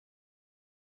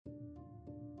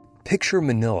Picture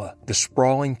Manila, the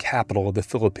sprawling capital of the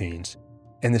Philippines,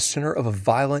 and the center of a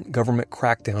violent government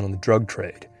crackdown on the drug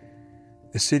trade.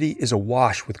 The city is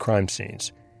awash with crime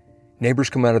scenes. Neighbors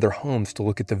come out of their homes to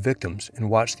look at the victims and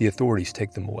watch the authorities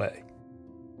take them away.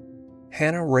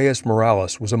 Hannah Reyes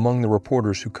Morales was among the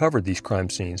reporters who covered these crime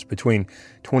scenes between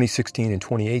 2016 and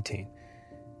 2018.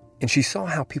 And she saw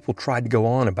how people tried to go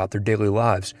on about their daily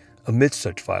lives amidst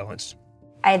such violence.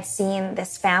 I'd seen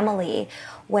this family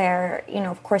where,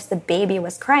 of course the baby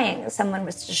was crying. Someone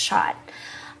was just shot.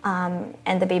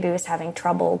 And the baby was having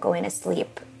trouble going to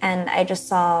sleep. And I just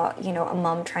saw, a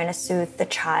mom trying to soothe the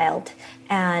child.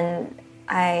 And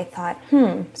I thought,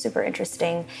 super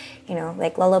interesting.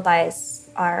 Lullabies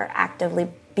are actively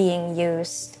being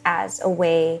used as a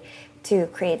way to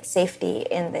create safety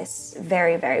in this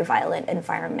very, very violent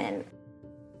environment.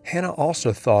 Hannah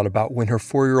also thought about when her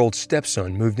 4-year-old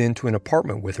stepson moved into an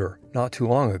apartment with her not too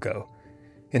long ago,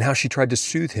 and how she tried to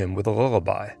soothe him with a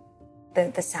lullaby.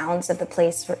 The sounds of the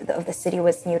place, of the city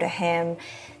was new to him.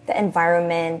 The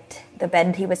environment, the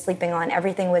bed he was sleeping on,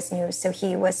 everything was new. So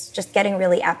he was just getting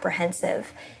really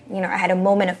apprehensive. I had a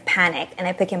moment of panic, and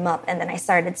I picked him up, and then I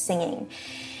started singing.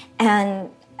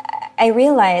 And I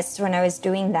realized when I was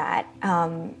doing that,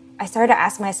 I started to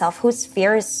ask myself, whose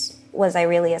fears was I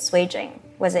really assuaging?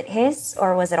 Was it his,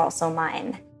 or was it also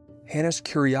mine? Hannah's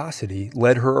curiosity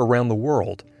led her around the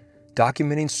world,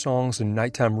 documenting songs and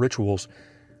nighttime rituals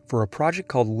for a project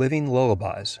called Living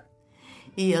Lullabies.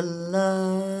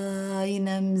 Yalla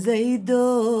ينام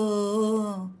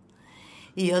زيدو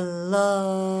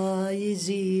يلا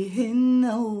يجيه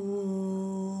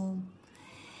النوم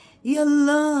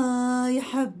يلا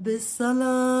يحب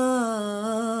الصلاة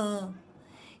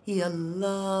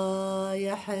يلا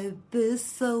يحب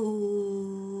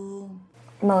الصوم.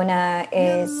 Mona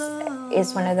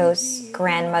is one of those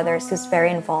grandmothers who's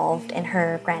very involved in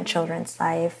her grandchildren's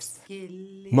lives.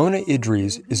 Mona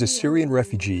Idris is a Syrian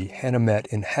refugee Hannah met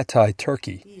in Hatay,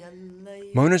 Turkey.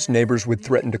 Mona's neighbors would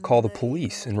threaten to call the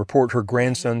police and report her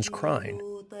grandson's crying.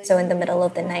 So in the middle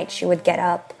of the night, she would get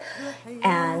up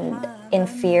and in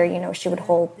fear, she would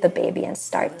hold the baby and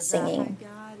start singing.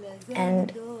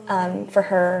 And for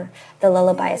her, the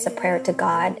lullaby is a prayer to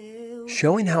God.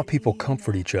 Showing how people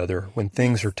comfort each other when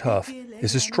things are tough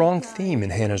is a strong theme in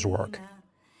Hannah's work.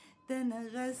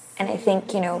 And I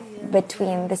think,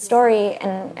 between the story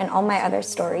and all my other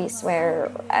stories where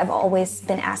I've always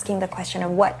been asking the question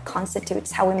of what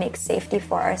constitutes how we make safety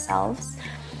for ourselves,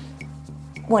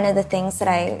 one of the things that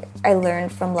I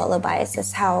learned from Lullabies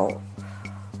is how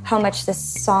much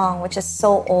this song, which is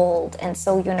so old and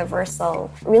so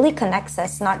universal, really connects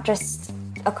us, not just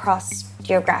across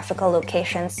geographical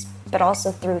locations, but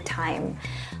also through time.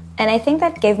 And I think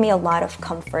that gave me a lot of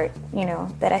comfort,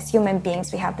 that as human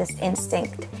beings, we have this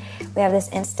instinct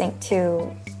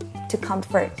to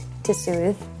comfort, to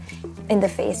soothe in the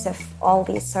face of all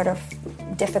these sort of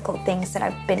difficult things that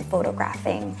I've been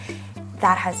photographing.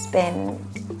 That has been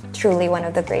truly one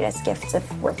of the greatest gifts of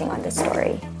working on this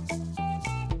story.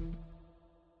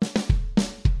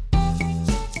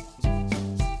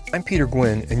 I'm Peter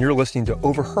Gwynn, and you're listening to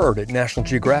Overheard at National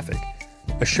Geographic,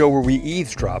 a show where we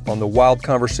eavesdrop on the wild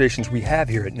conversations we have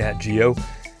here at Nat Geo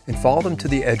and follow them to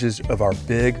the edges of our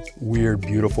big, weird,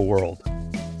 beautiful world.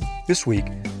 This week,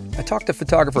 I talked to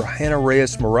photographer Hannah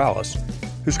Reyes Morales,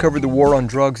 who's covered the war on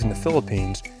drugs in the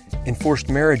Philippines and forced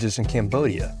marriages in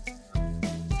Cambodia.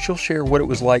 She'll share what it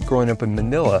was like growing up in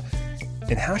Manila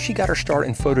and how she got her start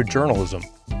in photojournalism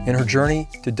and her journey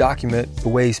to document the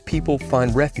ways people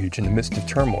find refuge in the midst of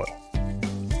turmoil.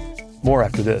 More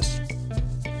after this.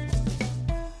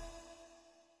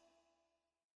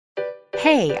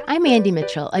 Hey, I'm Andy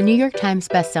Mitchell, a New York Times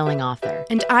bestselling author.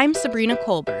 And I'm Sabrina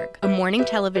Kohlberg, a morning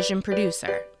television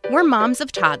producer. We're moms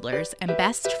of toddlers and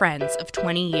best friends of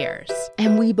 20 years.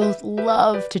 And we both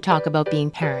love to talk about being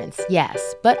parents,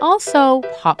 yes, but also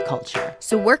pop culture.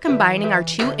 So we're combining our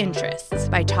two interests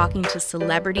by talking to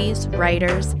celebrities,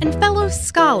 writers, and fellow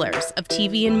scholars of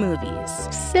TV and movies.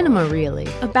 Cinema, really.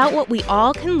 About what we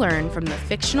all can learn from the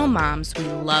fictional moms we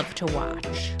love to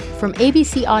watch. From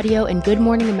ABC Audio and Good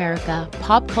Morning America,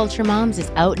 Pop Culture Moms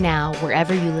is out now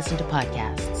wherever you listen to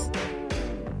podcasts.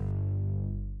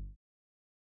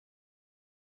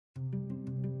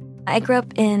 I grew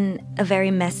up in a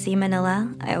very messy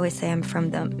Manila. I always say I'm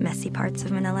from the messy parts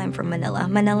of Manila. I'm from Manila.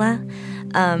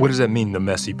 What does that mean, the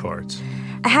messy parts?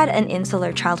 I had an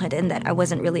insular childhood in that I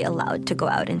wasn't really allowed to go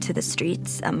out into the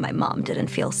streets. My mom didn't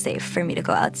feel safe for me to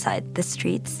go outside the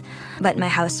streets. But my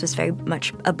house was very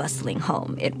much a bustling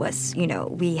home. It was,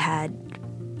 we had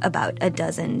about a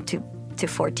dozen to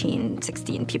 14,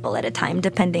 16 people at a time,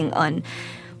 depending on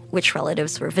which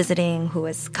relatives were visiting, who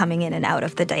was coming in and out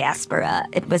of the diaspora.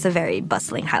 It was a very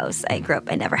bustling house. I grew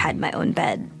up, I never had my own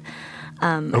bed.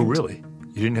 Oh, really?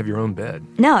 You didn't have your own bed?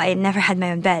 No, I never had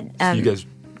my own bed. So you guys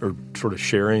are sort of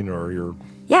sharing, or you're...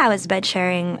 Yeah, I was bed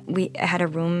sharing. I had a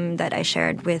room that I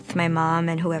shared with my mom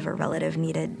and whoever relative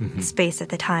needed space at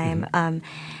the time.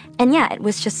 And yeah, it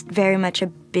was just very much a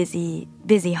busy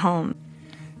home.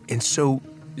 And so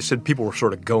you said people were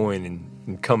sort of going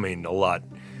and coming a lot.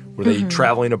 Were they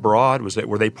traveling abroad?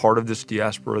 Were they part of this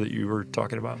diaspora that you were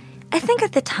talking about? I think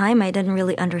at the time I didn't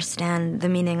really understand the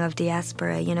meaning of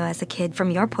diaspora. You know, as a kid,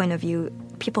 from your point of view,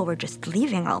 people were just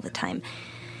leaving all the time.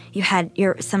 You had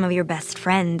some of your best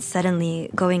friends suddenly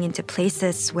going into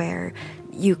places where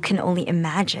you can only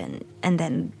imagine, and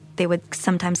then they would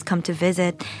sometimes come to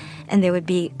visit, and they would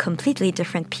be completely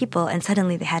different people, and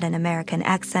suddenly they had an American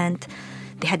accent.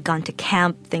 They had gone to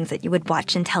camp, things that you would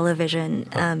watch in television.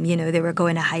 You know, they were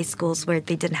going to high schools where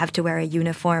they didn't have to wear a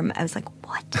uniform. I was like,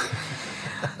 what?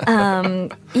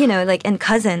 You know, like, and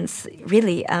cousins,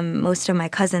 really, most of my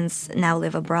cousins now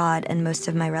live abroad, and most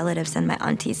of my relatives and my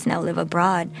aunties now live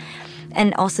abroad.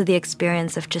 And also the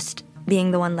experience of just being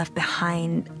the one left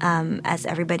behind as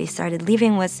everybody started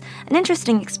leaving was an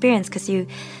interesting experience, because you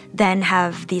then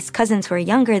have these cousins who are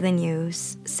younger than you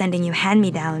sending you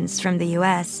hand-me-downs from the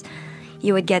U.S.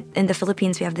 You would get, in the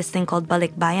Philippines, we have this thing called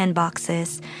balikbayan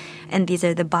boxes, and these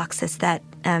are the boxes that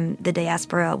the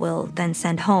diaspora will then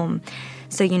send home.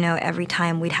 So, you know, every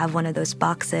time we'd have one of those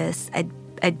boxes,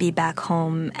 I'd be back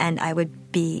home, and I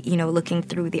would be, you know, looking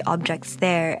through the objects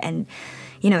there and,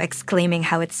 you know, exclaiming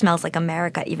how it smells like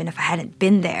America, even if I hadn't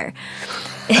been there,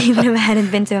 even if I hadn't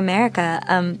been to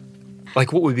America.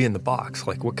 Like, what would be in the box?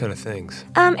 Like, what kind of things?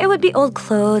 It would be old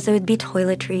clothes. It would be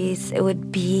toiletries. It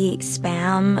would be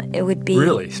Spam. It would be...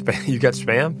 Really? You got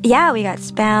Spam? Yeah, we got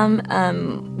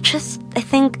Spam. Just, I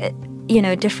think, you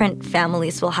know, different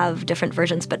families will have different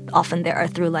versions, but often there are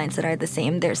through lines that are the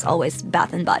same. There's always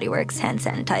Bath & Body Works hand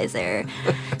sanitizer.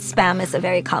 Spam is a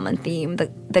very common theme.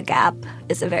 The Gap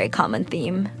is a very common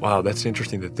theme. Wow, that's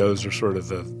interesting that those are sort of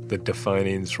the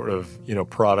defining sort of, you know,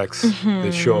 products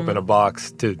that show up in a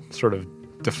box to sort of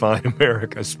define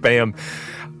America. Spam.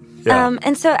 Yeah.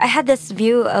 And so I had this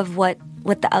view of what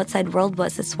the outside world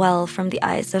was as well from the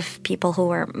eyes of people who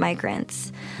were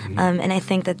migrants. And I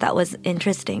think that was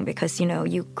interesting because, you know,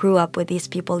 you grew up with these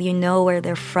people, you know where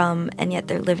they're from, and yet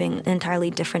they're living an entirely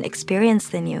different experience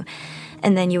than you.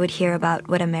 And then you would hear about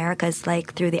what America is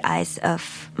like through the eyes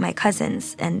of my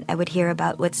cousins. And I would hear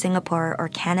about what Singapore or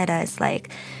Canada is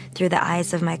like through the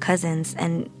eyes of my cousins.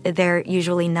 And they're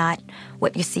usually not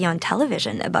what you see on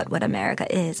television about what America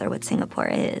is or what Singapore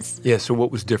is. Yeah, so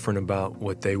what was different about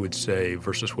what they would say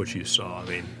versus what you saw? I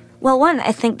mean, well, one,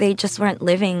 I think they just weren't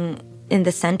living in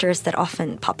the centers that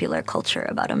often popular culture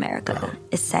about America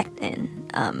is set in.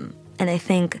 And I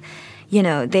think, you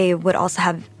know, they would also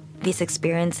have these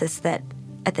experiences that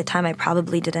at the time I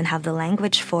probably didn't have the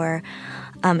language for,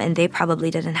 and they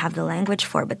probably didn't have the language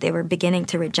for, but they were beginning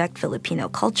to reject Filipino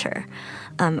culture,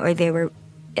 and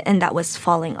that was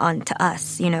falling on to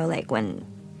us, you know, like when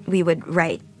we would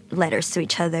write letters to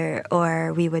each other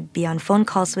or we would be on phone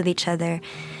calls with each other,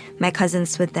 my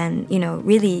cousins would then, you know,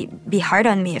 really be hard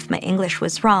on me if my English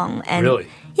was wrong. And really?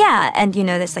 Yeah, and, you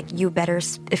know, that's like, you better,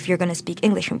 if you're going to speak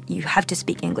English, you have to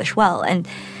speak English well. And,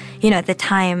 you know, at the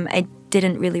time, I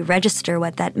didn't really register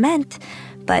what that meant,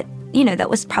 but, you know, that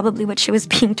was probably what she was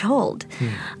being told.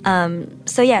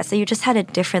 So you just had a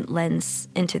different lens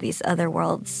into these other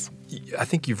worlds. I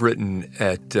think you've written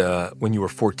when you were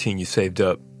 14, you saved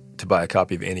up to buy a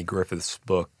copy of Annie Griffith's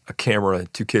book, A Camera,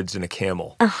 Two Kids, and a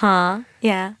Camel.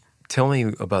 Yeah. Tell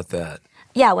me about that.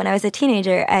 Yeah, when I was a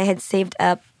teenager, I had saved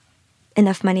up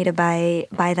enough money to buy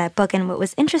that book. And what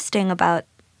was interesting about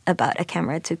A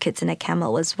Camera, Two Kids, and a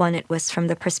Camel was, one, it was from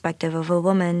the perspective of a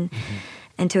woman,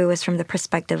 and two, it was from the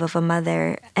perspective of a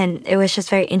mother. And it was just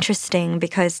very interesting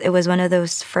because it was one of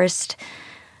those first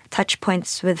touch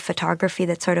points with photography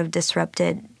that sort of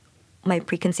disrupted my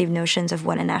preconceived notions of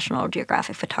what a National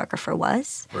Geographic photographer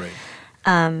was. Right.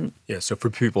 So for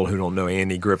people who don't know,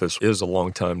 Annie Griffith is a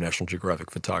longtime National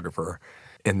Geographic photographer.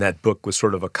 And that book was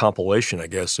sort of a compilation, I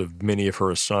guess, of many of her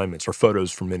assignments or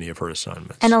photos from many of her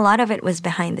assignments. And a lot of it was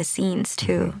behind the scenes,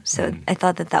 too. So I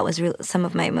thought that was some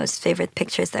of my most favorite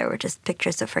pictures there were just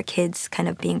pictures of her kids kind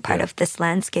of being part of this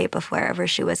landscape of wherever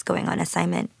she was going on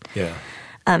assignment. Yeah.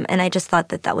 And I just thought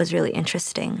that was really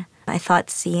interesting. I thought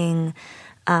seeing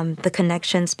the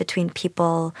connections between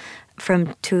people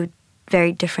from two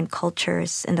very different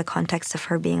cultures in the context of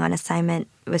her being on assignment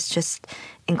was just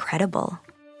incredible.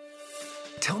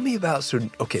 Tell me about,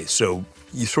 so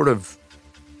you sort of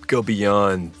go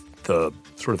beyond the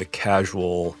sort of the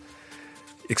casual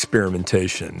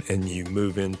experimentation and you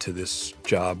move into this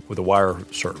job with a wire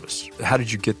service. How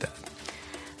did you get that?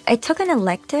 I took an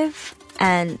elective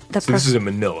and this is in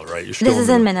Manila, right? You're still this is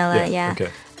in Manila, yeah.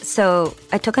 Okay. So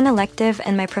I took an elective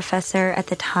and my professor at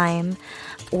the time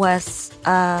was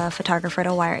a photographer at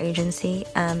a wire agency.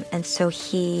 And so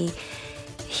I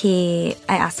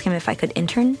asked him if I could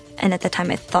intern. And at the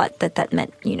time I thought that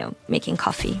meant, making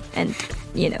coffee and,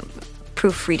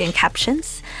 proofreading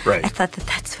captions. Right. I thought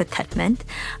that's what that meant.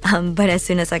 But as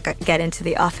soon as I get into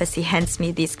the office, he hands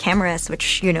me these cameras,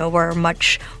 which, were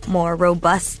much more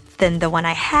robust than the one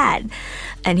I had.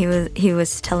 And he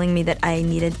was telling me that I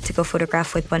needed to go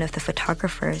photograph with one of the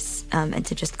photographers and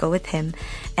to just go with him.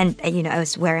 And, I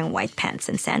was wearing white pants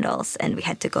and sandals, and we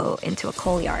had to go into a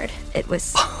coal yard. It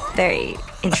was very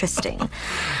interesting.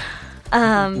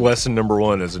 Lesson number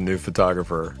one as a new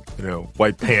photographer,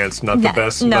 white pants, not the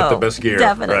best gear.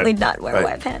 Definitely not wear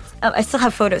white pants. I still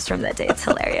have photos from that day. It's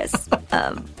hilarious.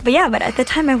 But at the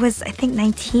time I was, I think,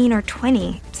 19 or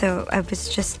 20. So I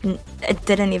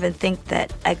didn't even think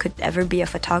that I could ever be a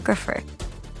photographer.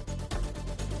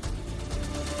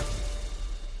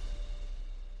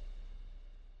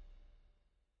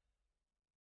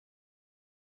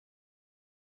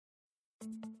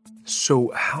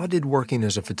 So how did working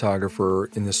as a photographer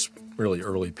in this really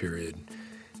early period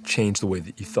change the way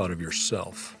that you thought of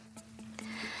yourself?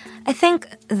 I think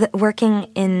working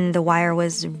in the wire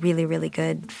was really, really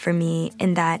good for me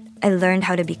in that I learned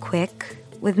how to be quick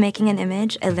with making an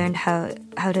image. I learned how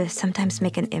to sometimes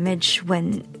make an image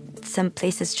when some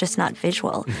place is just not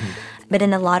visual. Mm-hmm. But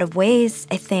in a lot of ways,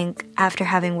 I think after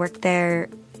having worked there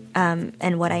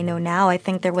and what I know now, I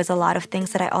think there was a lot of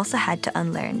things that I also had to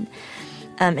unlearn.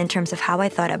 In terms of how I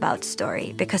thought about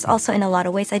story, because also in a lot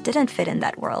of ways I didn't fit in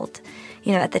that world.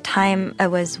 At the time I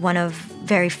was one of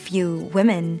very few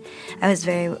women. I was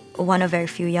one of very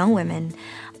few young women,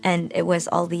 and it was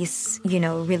all these,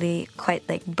 really quite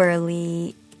like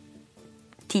burly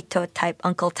Tito type,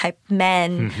 uncle type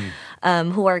men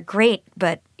who are great,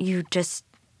 but you just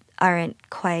aren't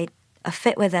quite a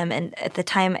fit with them. And at the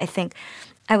time I think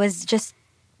I was just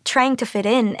trying to fit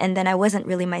in, and then I wasn't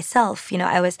really myself.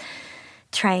 I was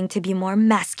trying to be more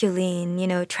masculine,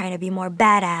 trying to be more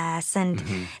badass.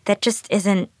 And that just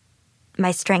isn't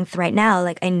my strength right now.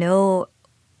 Like, I know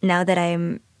now that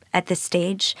I'm at this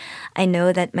stage, I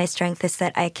know that my strength is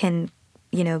that I can,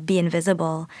 be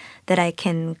invisible, that I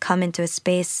can come into a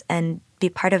space and be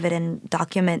part of it and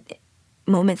document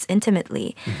moments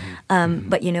intimately.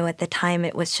 But, at the time,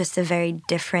 it was just a very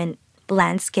different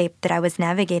landscape that I was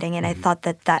navigating, and I thought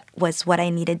that was what I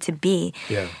needed to be.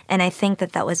 Yeah. And I think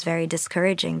that was very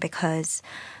discouraging because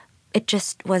it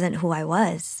just wasn't who I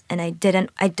was. And I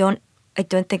don't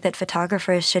think that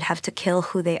photographers should have to kill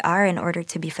who they are in order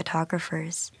to be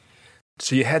photographers.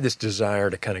 So you had this desire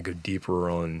to kind of go deeper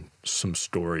on some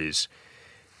stories,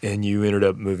 and you ended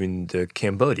up moving to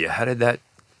Cambodia. How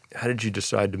did you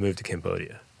decide to move to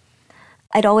Cambodia?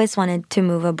 I'd always wanted to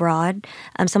move abroad.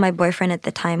 So my boyfriend at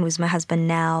the time, who's my husband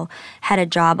now, had a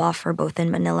job offer both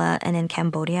in Manila and in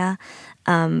Cambodia.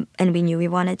 And we knew we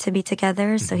wanted to be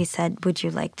together. So he said, would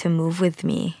you like to move with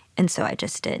me? And so I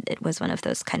just did. It was one of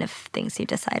those kind of things you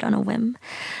decide on a whim.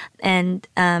 And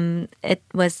it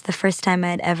was the first time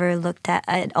I'd ever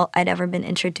I'd ever been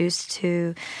introduced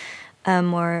to a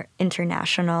more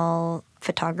international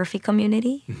photography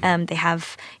community. They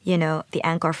have, the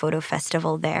Angkor Photo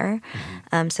Festival there.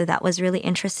 So that was really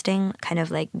interesting, kind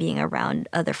of like being around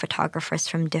other photographers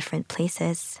from different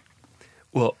places.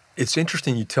 Well, it's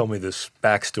interesting you tell me this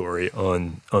backstory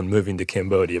on moving to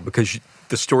Cambodia, because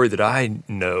the story that I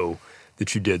know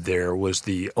that you did there was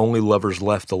the Only Lovers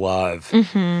Left Alive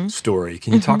story.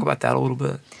 Can you talk about that a little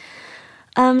bit?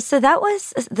 So that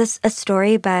was a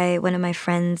story by one of my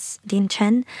friends, Dean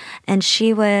Chen, and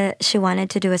she wanted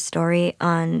to do a story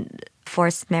on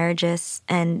forced marriages,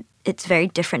 and it's very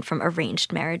different from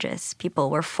arranged marriages. People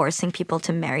were forcing people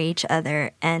to marry each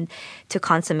other and to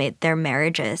consummate their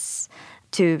marriages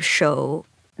to show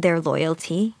their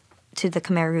loyalty to the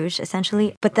Khmer Rouge,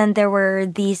 essentially. But then there were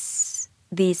these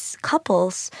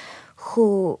couples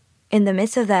who, in the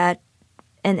midst of that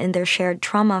and in their shared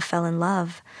trauma, fell in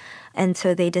love. And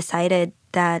so they decided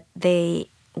that they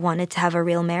wanted to have a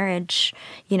real marriage,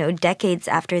 decades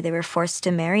after they were forced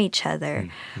to marry each other.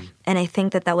 And I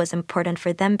think that was important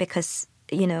for them because,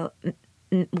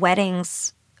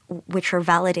 weddings which were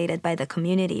validated by the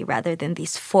community rather than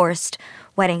these forced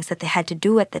weddings that they had to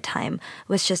do at the time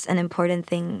was just an important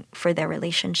thing for their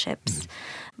relationships.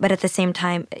 But at the same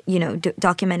time,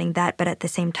 documenting that, but at the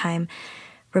same time,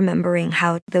 remembering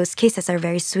how those cases are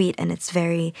very sweet and it's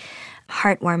very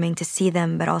heartwarming to see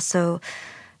them, but also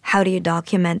how do you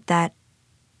document that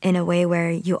in a way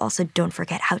where you also don't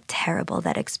forget how terrible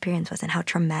that experience was and how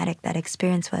traumatic that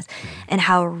experience was and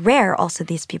how rare also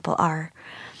these people are.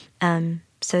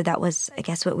 So that was, I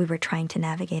guess, what we were trying to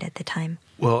navigate at the time.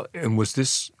 Well, and was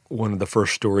this one of the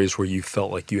first stories where you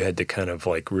felt like you had to kind of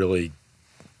like really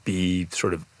be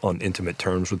sort of on intimate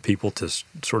terms with people to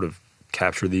sort of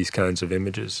capture these kinds of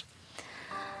images?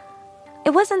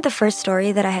 It wasn't the first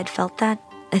story that I had felt that.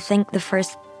 I think the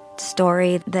first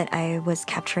story that I was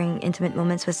capturing intimate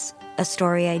moments was a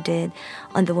story I did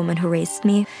on the woman who raised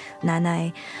me,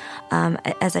 Nanay.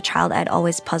 As a child, I'd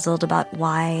always puzzled about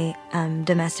why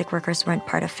domestic workers weren't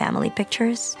part of family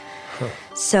pictures.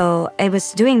 So I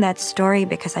was doing that story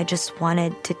because I just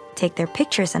wanted to take their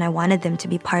pictures and I wanted them to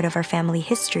be part of our family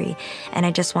history. And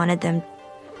I just wanted them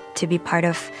to be part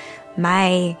of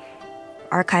my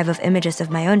archive of images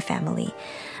of my own family.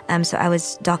 So I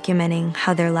was documenting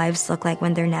how their lives look like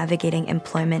when they're navigating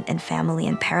employment and family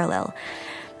in parallel.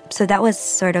 So that was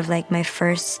sort of like my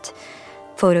first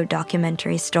photo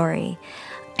documentary story.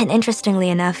 And interestingly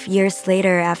enough, years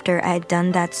later, after I had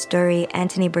done that story,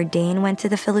 Anthony Bourdain went to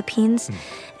the Philippines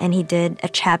and he did a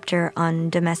chapter on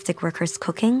domestic workers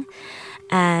cooking.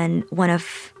 And one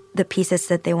of the pieces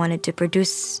that they wanted to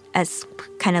produce as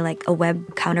kind of like a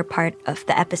web counterpart of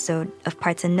the episode of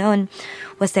Parts Unknown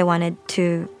was they wanted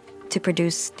to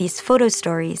produce these photo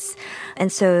stories.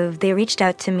 And so they reached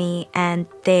out to me and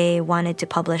they wanted to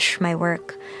publish my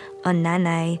work on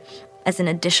Nanay. As an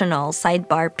additional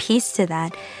sidebar piece to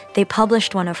that, they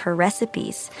published one of her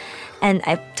recipes. And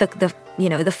I took the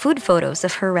food photos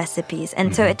of her recipes.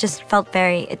 And so it just felt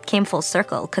it came full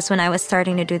circle. Because when I was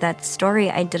starting to do that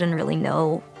story, I didn't really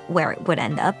know where it would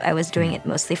end up. I was doing it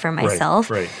mostly for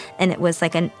myself. Right. And it was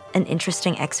like an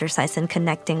interesting exercise in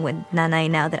connecting with Nanay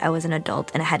now that I was an adult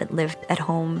and I hadn't lived at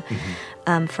home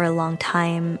for a long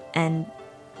time. And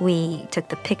we took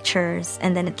the pictures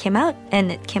and then it came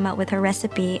out with her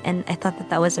recipe. And I thought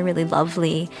that was a really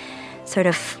lovely sort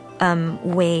of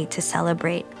way to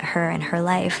celebrate her and her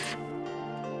life.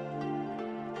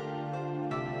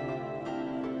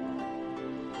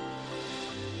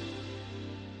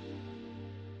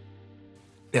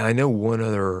 Yeah, I know one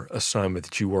other assignment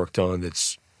that you worked on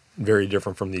that's very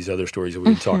different from these other stories that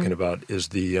we've been talking about is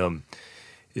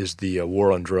the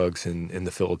war on drugs in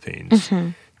the Philippines.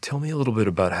 Tell me a little bit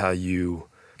about how you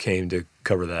came to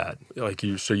cover that.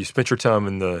 So you spent your time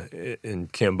in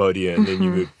Cambodia and then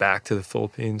you moved back to the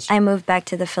Philippines? I moved back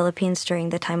to the Philippines during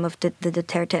the time of the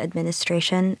Duterte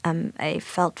administration. I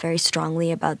felt very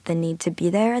strongly about the need to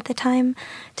be there at the time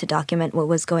to document what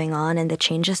was going on and the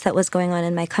changes that was going on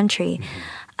in my country.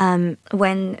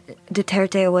 When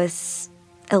Duterte was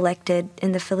elected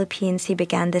in the Philippines, he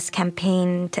began this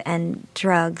campaign to end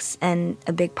drugs, and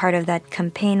a big part of that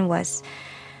campaign was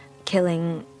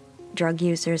killing drug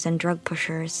users and drug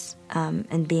pushers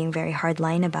and being very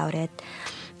hardline about it.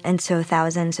 And so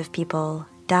thousands of people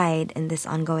died in this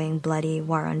ongoing bloody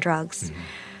war on drugs.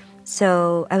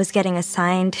 So I was getting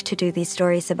assigned to do these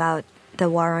stories about the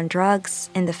war on drugs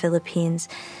in the Philippines.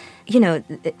 You know,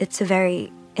 it's a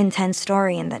very intense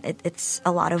story in that it's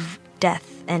a lot of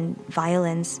death and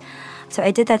violence. So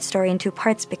I did that story in two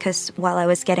parts because while I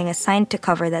was getting assigned to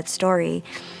cover that story,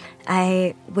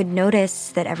 I would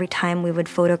notice that every time we would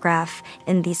photograph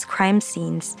in these crime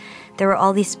scenes, there were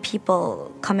all these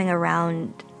people coming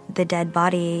around the dead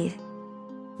body.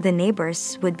 The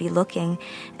neighbors would be looking,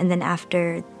 and then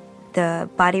after the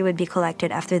body would be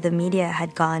collected, after the media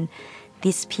had gone,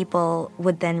 these people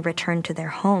would then return to their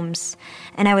homes.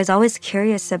 And I was always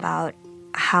curious about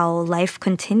how life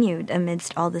continued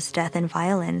amidst all this death and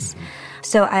violence.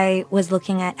 So I was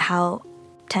looking at how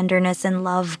tenderness and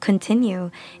love continue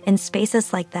in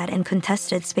spaces like that, in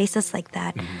contested spaces like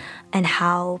that, and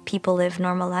how people live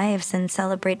normal lives and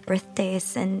celebrate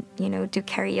birthdays and, do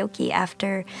karaoke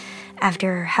after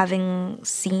having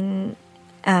seen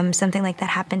something like that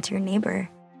happen to your neighbor.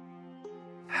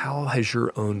 How has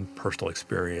your own personal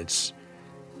experience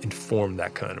informed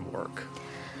that kind of work?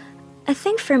 I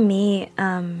think for me,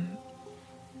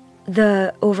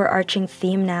 the overarching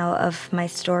theme now of my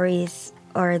stories,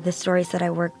 or the stories that I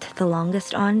worked the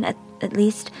longest on, at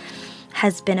least,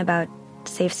 has been about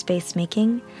safe space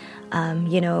making.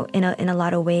 In a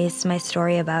lot of ways, my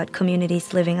story about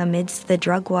communities living amidst the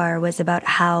drug war was about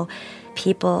how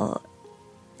people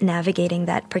navigating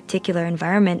that particular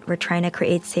environment were trying to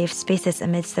create safe spaces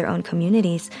amidst their own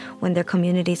communities when their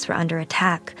communities were under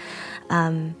attack.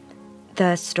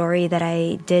 The story that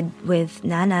I did with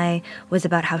Nanay was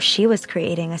about how she was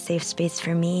creating a safe space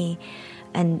for me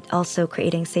and also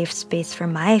creating safe space for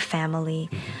my family.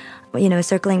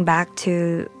 Circling back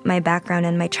to my background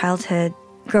and my childhood,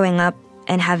 growing up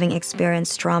and having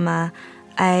experienced trauma,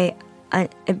 I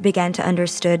began to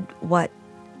understood what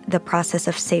the process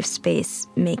of safe space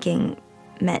making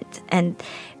meant, and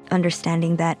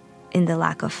understanding that in the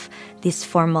lack of these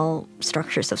formal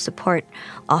structures of support,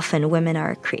 often women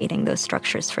are creating those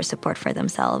structures for support for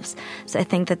themselves. So I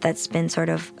think that that's been sort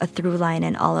of a through line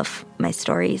in all of my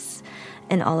stories,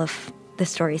 and all of the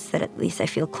stories that at least I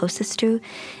feel closest to,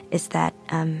 is that,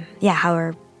 how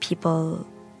are people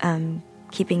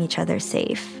keeping each other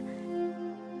safe?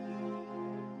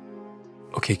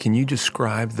 Okay, can you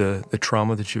describe the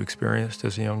trauma that you experienced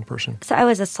as a young person? So I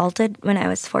was assaulted when I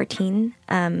was 14,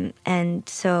 and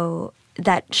so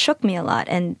that shook me a lot.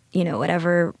 And,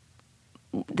 whatever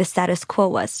the status quo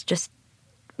was just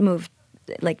moved,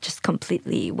 just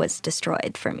completely was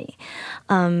destroyed for me.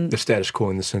 The status quo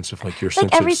in the sense of your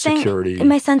sense of security?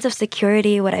 My sense of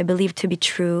security, what I believed to be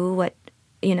true, what,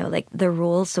 the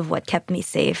rules of what kept me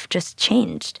safe just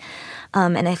changed.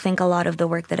 And I think a lot of the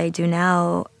work that I do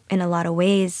now, in a lot of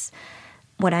ways,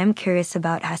 what I'm curious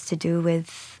about has to do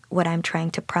with what I'm trying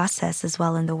to process as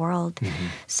well in the world. Mm-hmm.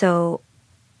 So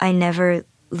I never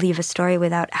leave a story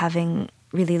without having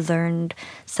really learned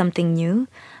something new,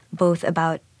 both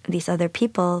about these other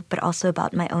people, but also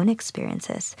about my own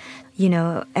experiences.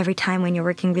 Every time when you're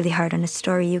working really hard on a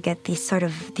story, you get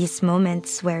these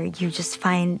moments where you just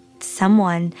find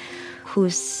someone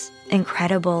whose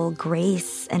incredible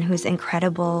grace and whose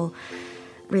incredible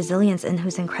resilience and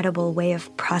whose incredible way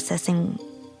of processing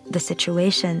the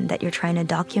situation that you're trying to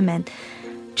document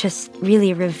just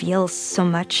really reveals so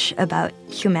much about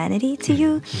humanity to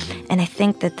you. And I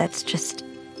think that that's just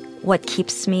what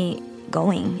keeps me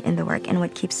going in the work and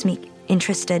what keeps me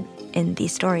interested in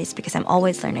these stories, because I'm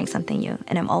always learning something new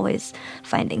and I'm always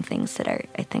finding things that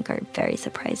I think are very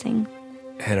surprising.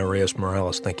 Hannah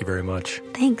Reyes-Morales, thank you very much.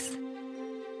 Thanks.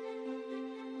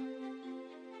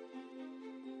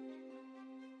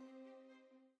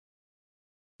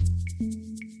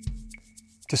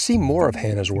 To see more of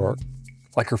Hannah's work,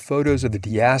 like her photos of the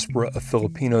diaspora of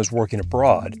Filipinos working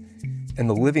abroad and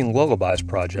the Living Lullabies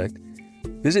Project,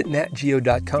 visit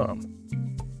natgeo.com.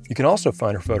 You can also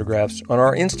find her photographs on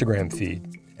our Instagram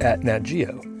feed,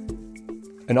 @natgeo.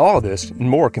 And all of this and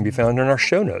more can be found in our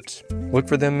show notes. Look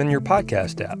for them in your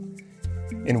podcast app.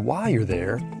 And while you're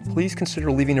there, please consider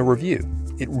leaving a review.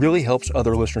 It really helps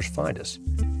other listeners find us.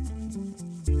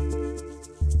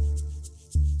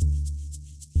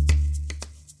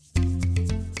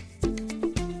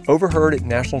 Overheard at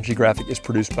National Geographic is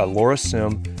produced by Laura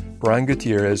Sim, Brian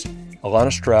Gutierrez,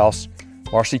 Alana Strauss,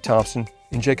 Marcy Thompson,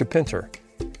 and Jacob Pinter.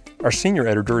 Our senior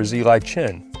editor is Eli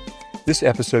Chen. This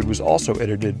episode was also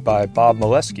edited by Bob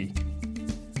Molesky.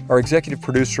 Our executive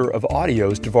producer of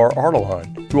audio is Devar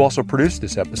Ardalan, who also produced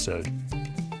this episode.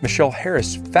 Michelle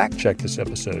Harris fact-checked this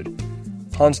episode.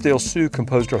 Hansdale Sue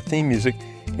composed our theme music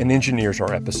and engineers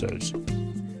our episodes.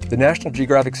 The National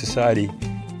Geographic Society,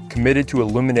 committed to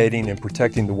illuminating and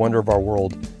protecting the wonder of our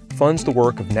world, funds the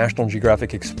work of National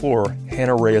Geographic explorer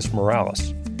Hannah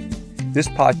Reyes-Morales. This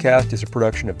podcast is a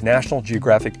production of National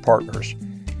Geographic Partners.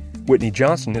 Whitney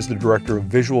Johnson is the Director of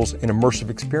Visuals and Immersive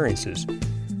Experiences.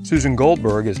 Susan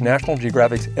Goldberg is National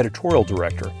Geographic's Editorial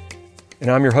Director. And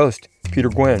I'm your host, Peter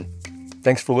Gwynn.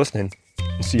 Thanks for listening,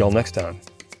 and see y'all next time.